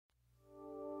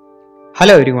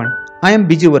Hello everyone, I am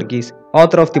Biju Varghese,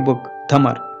 author of the book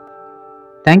Dhamar.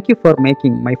 Thank you for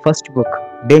making my first book,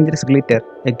 Dangerous Glitter,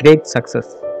 a great success.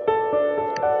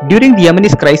 During the Yemeni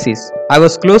crisis, I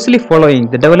was closely following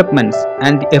the developments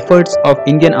and the efforts of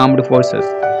Indian armed forces.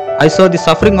 I saw the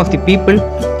suffering of the people.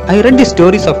 I read the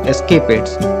stories of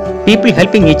escapees, people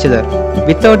helping each other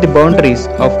without the boundaries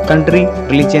of country,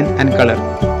 religion and color.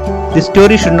 The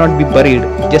story should not be buried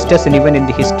just as an event in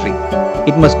the history.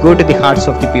 It must go to the hearts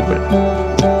of the people.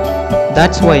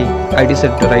 That's why I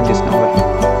decided to write this novel.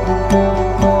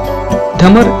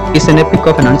 Dhamar is an epic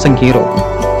of an unsung hero,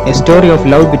 a story of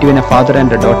love between a father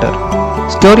and a daughter,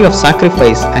 story of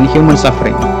sacrifice and human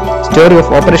suffering, story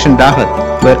of Operation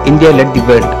Rahat where India led the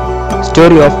world,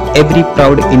 story of every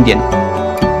proud Indian.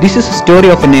 This is a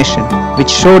story of a nation which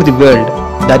showed the world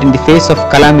that in the face of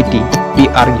calamity we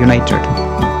are united.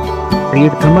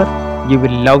 Read Dhamar, you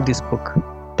will love this book.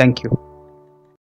 Thank you.